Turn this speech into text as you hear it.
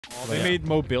They made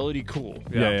mobility cool.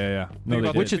 Yeah.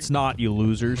 No, Which it's not, you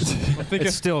losers.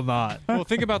 It's still not. Well,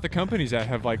 think about the companies that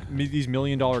have like these $1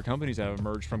 million companies that have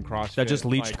emerged from CrossFit. That just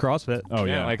leached CrossFit. Oh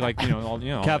yeah, like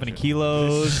Calvin and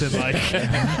Kilos and like.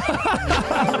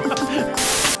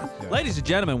 Ladies and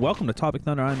gentlemen, welcome to Topic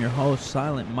Thunder. I'm your host,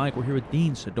 Silent Mike. We're here with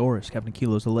Dean Sidoris, Captain and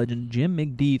Kilos, the legend, Jim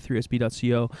McD,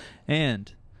 3sb.co,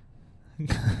 and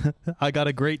I got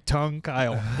a great tongue,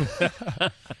 Kyle.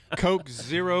 Coke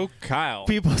Zero Kyle.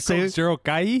 People say Coke Zero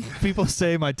Kai? People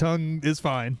say my tongue is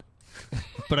fine,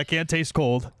 but I can't taste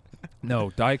cold.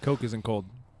 No, Diet Coke isn't cold.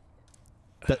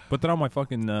 Put that on my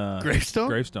fucking Gravestone?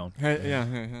 Gravestone.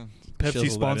 Yeah. Pepsi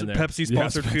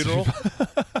sponsored Yeah, funeral.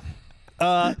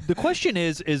 The question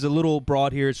is a little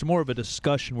broad here. It's more of a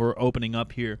discussion we're opening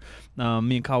up here.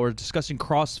 Me and Kyle were discussing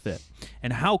CrossFit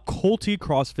and how culty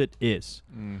CrossFit is.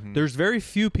 There's very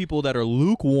few people that are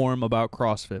lukewarm about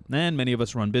CrossFit, and many of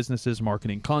us run businesses,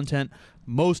 marketing content.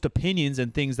 Most opinions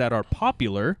and things that are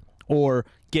popular or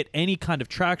get any kind of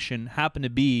traction happen to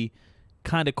be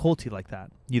kind of culty like that.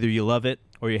 Either you love it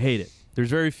or you hate it. There's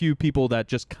very few people that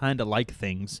just kind of like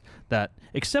things that,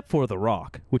 except for The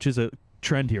Rock, which is a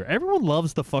trend here. Everyone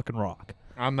loves the fucking Rock.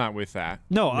 I'm not with that.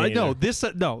 No, I know this.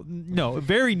 No,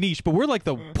 very niche. But we're like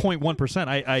the 0.1%.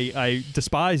 I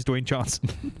despise Dwayne Johnson.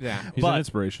 Yeah, He's an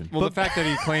inspiration. Well, the fact that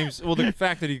he claims, the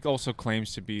fact that he also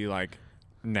claims to be like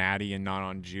natty and not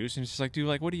on juice, and it's just like, dude,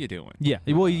 like, what are you doing? Yeah,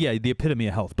 well, yeah, the epitome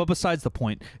of health. But besides the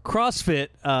point, CrossFit,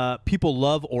 people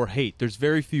love or hate. There's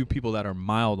very few people that are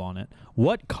mild on it.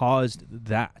 What caused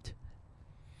that?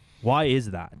 Why is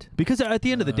that? Because at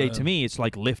the end of the day, to me, it's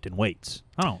like lifting weights.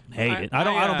 I don't hate it. I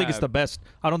don't think it's the best.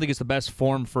 I don't think it's the best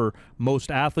form for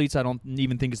most athletes. I don't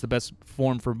even think it's the best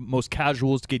form for most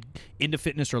casuals to get into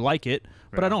fitness or like it.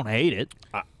 But I don't hate it.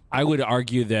 I would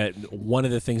argue that one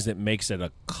of the things that makes it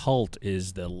a cult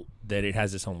is that it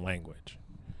has its own language.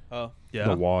 Oh, yeah.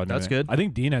 The WOD. That's good. I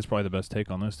think Dean has probably the best take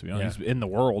on this, to be honest. He's in the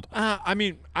world. I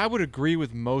mean, I would agree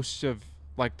with most of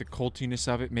like the cultiness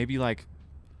of it. Maybe like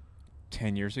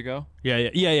 10 years ago. Yeah.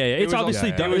 It's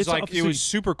obviously done. It was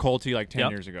super culty like 10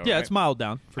 years ago. Yeah, right? it's mild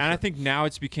down. And I think now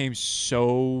it's became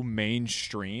so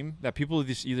mainstream that people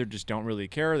either just don't really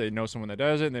care, they know someone that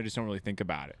does it, and they just don't really think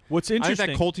about it. What's I interesting?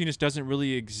 think that cultiness doesn't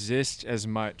really exist as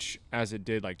much as it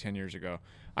did like 10 years ago.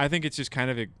 I think it's just kind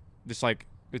of this like,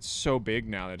 it's so big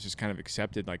now that it's just kind of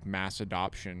accepted, like mass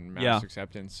adoption, mass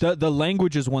acceptance. The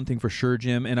language is one thing for sure,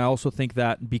 Jim, and I also think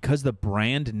that because the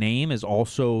brand name is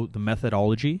also the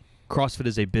methodology. CrossFit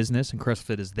is a business, and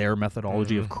CrossFit is their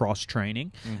methodology of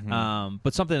cross-training.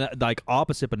 But something that, like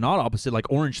opposite but not opposite,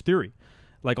 like Orange Theory.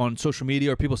 Like on social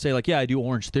media, or people say like, yeah, I do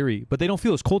Orange Theory, but they don't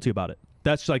feel as culty about it.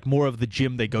 That's like more of the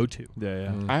gym they go to.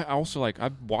 Yeah. I also like,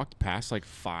 I've walked past like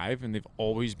 5 and they've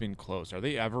always been closed. Are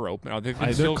they ever open? Are they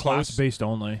They're still class-based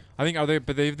only. I think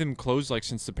but they've been closed like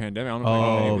since the pandemic. I don't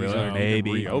know if really?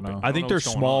 Maybe. Reopen. I think they're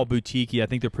small, boutique-y. I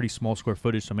think they're pretty small square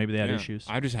footage, so maybe they had issues.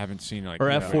 I just haven't seen like or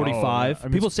F45. I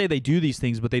mean, People say they do these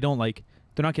things, but they don't like.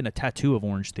 They're not getting a tattoo of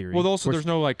Orange Theory. Well, also there's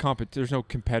no like there's no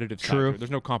competitive. True.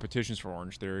 There's no competitions for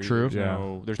Orange Theory. True.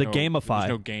 There's no gamify. There's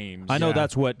no games. I know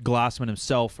that's what Glassman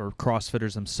himself or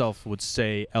CrossFitters himself would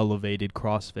say. Elevated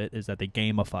CrossFit is that they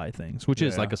gamify things, which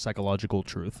is like a psychological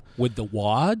truth. With the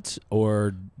WODs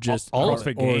or just all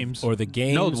CrossFit games or the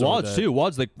games? No, the WODs too.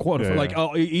 WODs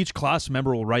like each class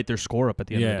member will write their score up at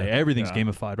the end of the day. Everything's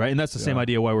gamified, right? And that's the same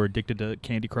idea why we're addicted to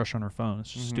Candy Crush on our phone.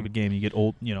 It's just a stupid game. You get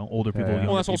older people.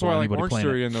 Well, that's also why like Orange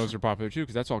Theory it. and those are popular too,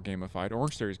 because that's all gamified.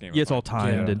 Orange Theory is gamified. Yeah, it's all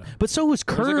timed. But so is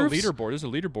Curves. There's like a leaderboard. There's a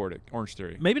leaderboard at Orange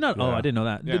Theory. Maybe not. Yeah. Oh, I didn't know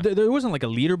that. Yeah. There wasn't like a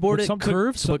leaderboard at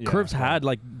Curves, but yeah, Curves had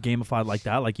like gamified like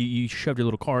that. Like you shoved your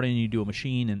little card in, you do a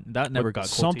machine, and that never got culty.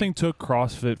 Something took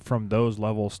CrossFit from those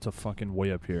levels to fucking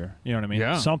way up here. You know what I mean?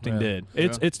 Yeah. Something did.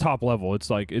 It's top level. It's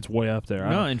like it's way up there.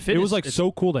 No, in it fitness, was like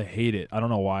so cool to hate it. I don't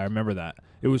know why. I remember that.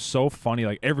 It was so funny.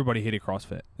 Like everybody hated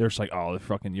CrossFit. They're just like, oh,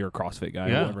 fucking, you're a CrossFit guy.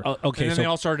 Yeah. Or whatever. Okay, And then so they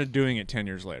all started doing it 10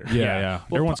 years later. Yeah.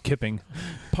 Well, Everyone's kipping.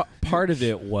 part of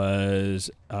it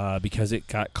was because it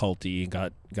got culty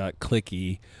and got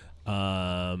clicky.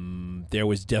 There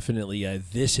was definitely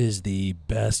this is the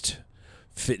best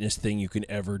fitness thing you can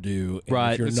ever do. And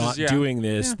Right. if you're This not is- doing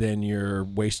this, then you're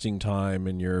wasting time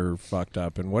and you're fucked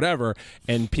up and whatever.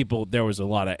 And there was a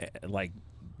lot of like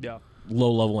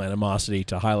low-level animosity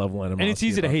to high-level animosity. And it's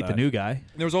easy to about hate that. the new guy.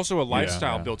 There was also a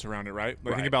lifestyle Yeah. built around it, right?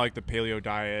 Like Right. think about like the paleo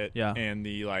diet Yeah. and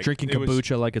the like Drinking it was-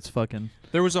 kombucha like it's fucking.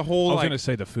 There was a whole I was like gonna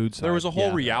say the food side. there was a whole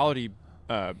Yeah. reality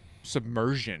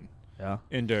submersion Yeah.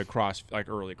 into early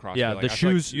CrossFit. Yeah, Like, the I feel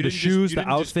like shoes- you the didn't shoes, you the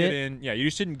didn't just get outfit. in, you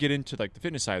just didn't get into like the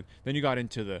fitness side. Then you got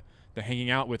into the hanging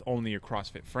out with only your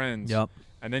CrossFit friends. Yep.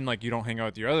 and then like you don't hang out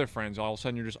with your other friends. All of a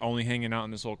sudden, you're just only hanging out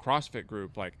in this little CrossFit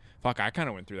group. Like, fuck, I kind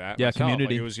of went through that. Yeah, myself.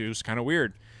 community. Like, it was kind of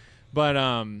weird, but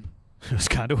It was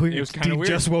kind of weird. It was kinda Dean weird.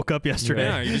 just woke up yesterday.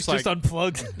 Yeah, you just, like-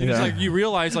 unplugged. it's like you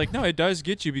realize like no, it does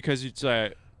get you because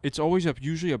it's always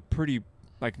usually a pretty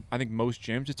like I think most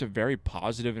gyms it's a very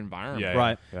positive environment. Yeah,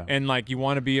 Right. Yeah. And like you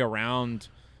want to be around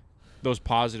those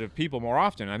positive people more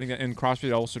often. I think that in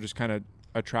CrossFit also just kind of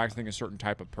attracts I think a certain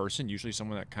type of person, usually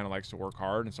someone that kind of likes to work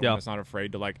hard and someone Yeah. that's not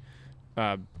afraid to like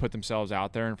put themselves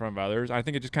out there in front of others. I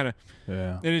think it just kind of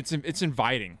and it's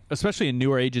inviting. Especially in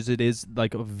newer ages, it is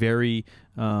like a very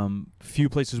few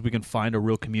places we can find a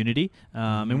real community.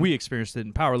 And we experienced it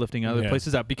in powerlifting and other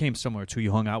places that became similar to who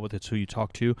you hung out with, it's who you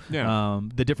talked to. Yeah.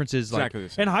 The difference is Exactly like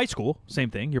the same. in high school,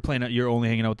 same thing. You're only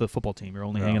hanging out with the football team. You're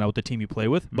only hanging out with the team you play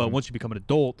with. But once you become an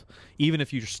adult, even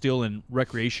if you're still in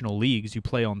recreational leagues, you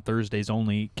play on Thursdays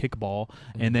only, kickball,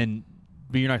 and then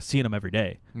but you're not seeing them every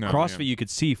day. No, CrossFit you could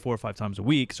see 4 or 5 times a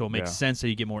week, so it makes sense that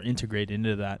you get more integrated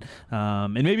into that.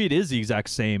 And maybe it is the exact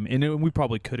same, and we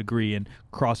probably could agree. In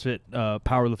CrossFit,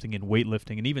 powerlifting, and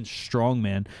weightlifting, and even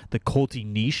strongman, the culty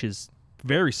niche is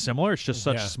very similar. It's just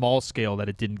such small scale that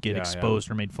it didn't get exposed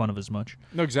or made fun of as much.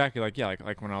 No, exactly. Like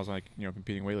like when I was like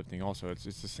competing weightlifting, also it's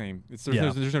the same.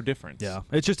 There's no difference. Yeah,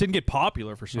 it just didn't get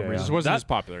popular for some It reason. just wasn't as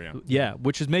popular. Yeah. Yeah,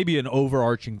 which is maybe an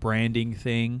overarching branding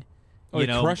thing. Oh, they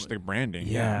crushed the branding.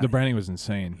 Yeah. The branding was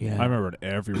insane. Yeah. I remember it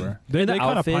everywhere. They And the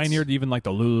kind of outfits. pioneered even like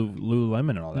the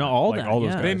Lululemon and all that. No, all like, that, all those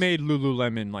yeah. guys. They made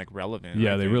Lululemon like relevant.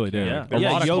 Yeah, I they think. really did. Yeah. A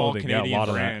Yeah, lot of yoga- clothing. Yeah, a Canadian lot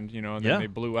of that. brand, and then they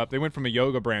blew up. They went from a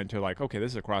yoga brand to like, okay,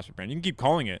 this is a CrossFit brand. You can keep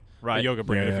calling it a yoga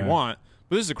brand if you want,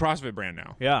 but this is a CrossFit brand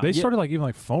now. Yeah, They started like even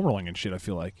like foam rolling and shit. I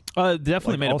feel like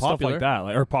definitely like, made all it popular. stuff like that,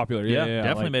 like, or popular. Yeah,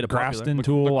 definitely like made it popular. Grafton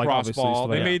tool, The like cross obviously ball. stuff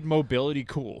They like made mobility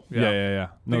cool. that. Yeah. No,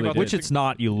 Think they about did. Which it's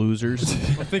not, you losers.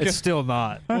 It's still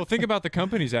not. Well, think about the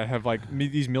companies that have like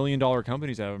these $1 million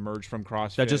companies that have emerged from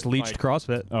CrossFit That just leached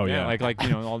CrossFit. Oh yeah, like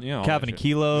all all Calvin that and shit.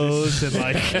 Kilos and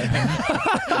like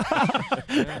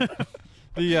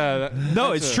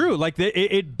no, it's true. Like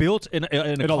it built an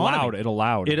economy. It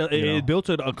allowed. It built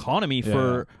an economy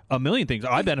for a million things.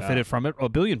 I benefited from it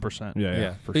 1,000,000,000%.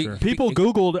 Yeah, for sure. People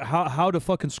Googled how to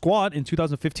fucking squat in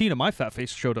 2015, and my fat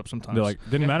face showed up sometimes. They're like,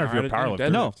 didn't matter if you're a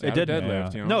powerlifter. No, it didn't.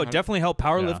 Deadlift, No, it definitely helped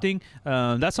powerlifting.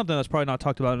 That's something that's probably not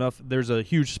talked about enough. There's a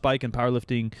huge spike in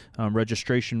powerlifting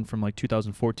registration from like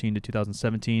 2014 to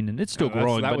 2017, and it's still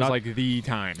growing. That but was not, like the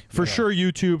time. for sure,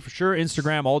 YouTube, for sure,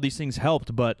 Instagram, all these things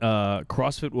helped, but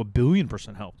CrossFit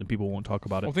 1,000,000,000% helped, and people won't talk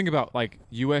about it. Well, think about like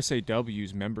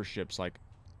USAW's memberships, like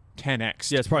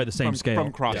 10x. Yeah, it's probably the same scale.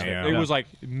 from CrossFit. Yeah. It was like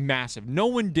massive. No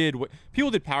one did what people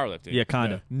did powerlifting. Yeah,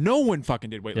 kind of. No one fucking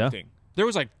did weightlifting. There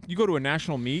was like you go to a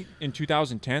national meet in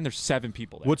 2010. There's 7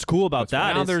 people there. What's cool about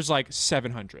that now is there's like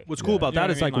 700. What's cool about You know that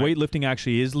what is I like mean? weightlifting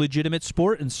actually is legitimate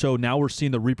sport, and so now we're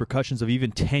seeing the repercussions of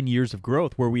even 10 years of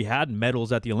growth where we had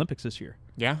medals at the Olympics this year.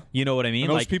 Yeah. You know what I mean?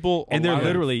 And those like people, and a they're lot of them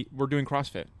literally were doing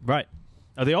CrossFit. right.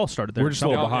 Oh, they all started there. We're just a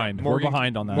little Yeah, behind. Morgan- We're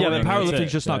behind on that. Yeah, but That's powerlifting's it.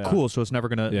 just not cool, so it's never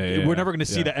gonna. Yeah, we're never gonna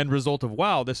see yeah. the end result of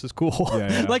wow, this is cool.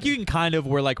 Yeah. Like you can kind of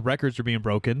where like records are being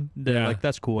broken. Yeah. Like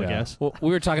that's cool, I Yeah. guess. Well,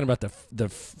 we were talking about the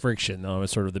friction, though.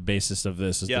 It's sort of the basis of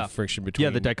this is the friction between Yeah,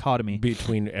 the dichotomy.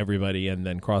 between everybody and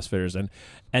then CrossFitters. And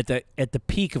at the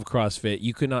peak of CrossFit,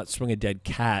 you could not swing a dead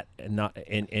cat and not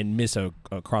and miss a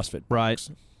CrossFit. Right.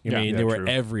 box. Yeah, I mean, yeah, they were true.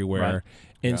 everywhere. Right.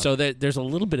 And Yeah. so there's a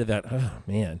little bit of that. Oh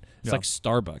man, it's Yeah. like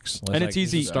Starbucks, And it's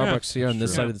easy- Starbucks here on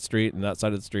this true. side of the street and that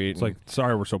side of the street. It's like,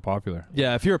 sorry, we're so popular.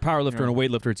 Yeah, if you're a powerlifter and a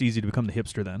weightlifter, it's easy to become the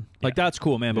hipster then. Like that's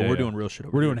cool, man. But Yeah, we're yeah. doing real shit.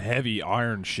 Over We're here. doing heavy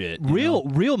iron shit. you know?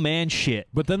 real man shit.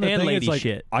 But then the and thing lady is, like,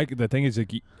 shit. the thing is,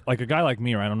 like a guy like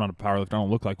me, right? I'm not a powerlifter. I don't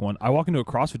look like one. I walk into a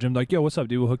CrossFit gym, like, yo, what's up,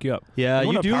 dude? We'll hook you up. Yeah, I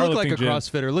go you to a do look like a powerlifting gym.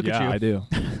 CrossFitter. Look yeah, at you. I do.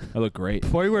 I look great.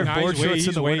 Why are you wearing Nah, board he's shorts in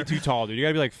he's the way winter? too tall, dude. You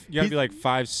gotta be like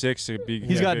 5'6" to be.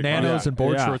 He's got big. nanos Yeah. and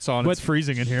board Yeah. shorts on. But- It's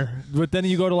freezing in here. But then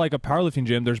you go to like a powerlifting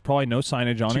gym. There's probably no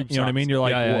signage on it. Cheap You know what I mean? socks. You're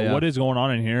like, Yeah, yeah. what is going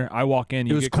on in here? I walk in. It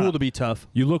You was get cool kinda- to be tough.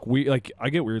 You look weird. Like I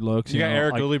get weird looks. You got know,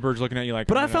 Eric like, Lilybird's looking at you like.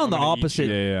 But I'm I found the gonna eat you. opposite.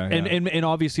 Yeah. And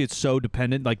obviously it's so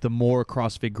dependent. Like the more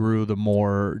CrossFit grew, the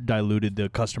more diluted the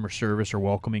customer service or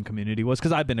welcoming community was.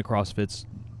 Because I've been to CrossFits,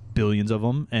 billions of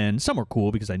them, and some were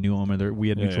cool because I knew them and we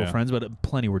had mutual yeah. friends. But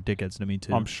plenty were dickheads to me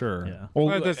too. I'm sure. Yeah. Well,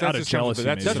 Well, that's out of just jealousy.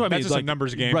 that's maybe. what I mean. That's just a Like,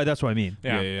 numbers game. Right, that's what I mean.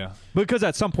 Yeah. Because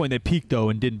at some point they peaked though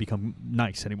and didn't become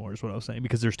nice anymore. Is what I was saying.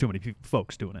 Because there's too many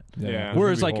folks doing it. Yeah.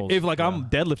 Whereas Maybe like holes. if like Yeah. I'm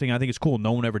deadlifting, I think it's cool.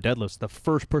 No one ever deadlifts. The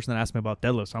first person that asks me about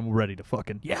deadlifts, I'm ready to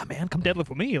fucking man, come deadlift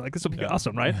with me. Like this will be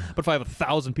awesome, right? But if I have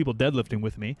 1,000 people deadlifting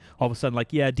with me, all of a sudden like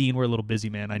Dean, we're a little busy,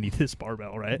 man. I need this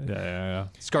barbell, right? Yeah.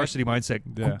 Scarcity mindset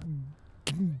Yeah.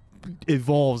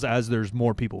 evolves as there's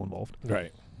more people involved.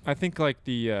 right. I think like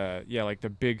the like the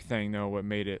big thing though, what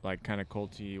made it like kind of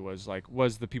culty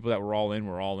was the people that were all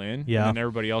in. Yeah. And then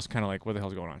everybody else kind of like, what the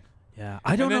hell's going on? Yeah,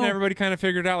 I don't know. And then everybody kind of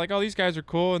figured out like, oh, these guys are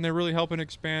cool and they're really helping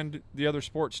expand the other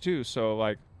sports too. So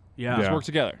like, let's work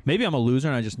together. Maybe I'm a loser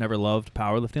and I just never loved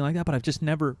powerlifting like that, but I've just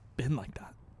never been like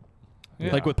that.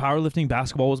 Yeah. Like with powerlifting,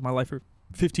 basketball was my life for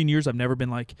 15 years. I've never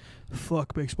been like,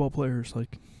 fuck baseball players.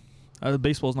 Like,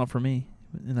 baseball's not for me.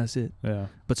 And that's it. Yeah.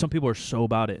 But some people are so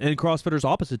about it. And CrossFitters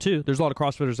opposite too. There's a lot of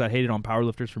CrossFitters that hated on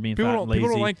powerlifters for being fat and lazy.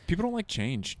 People don't like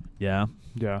change. Yeah.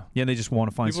 Yeah. Yeah, they just want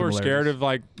to find People are similarities. scared of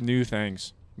like new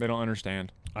things. They don't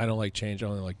understand. I don't like change. I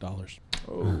only like dollars.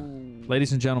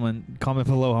 Ladies and gentlemen, comment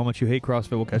below how much you hate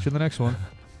CrossFit. We'll catch you in the next one.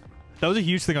 That was a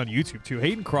huge thing on YouTube too.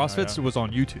 Hating CrossFit was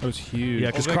on YouTube. It was huge.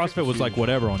 Yeah, because CrossFit was like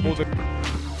whatever on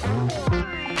YouTube.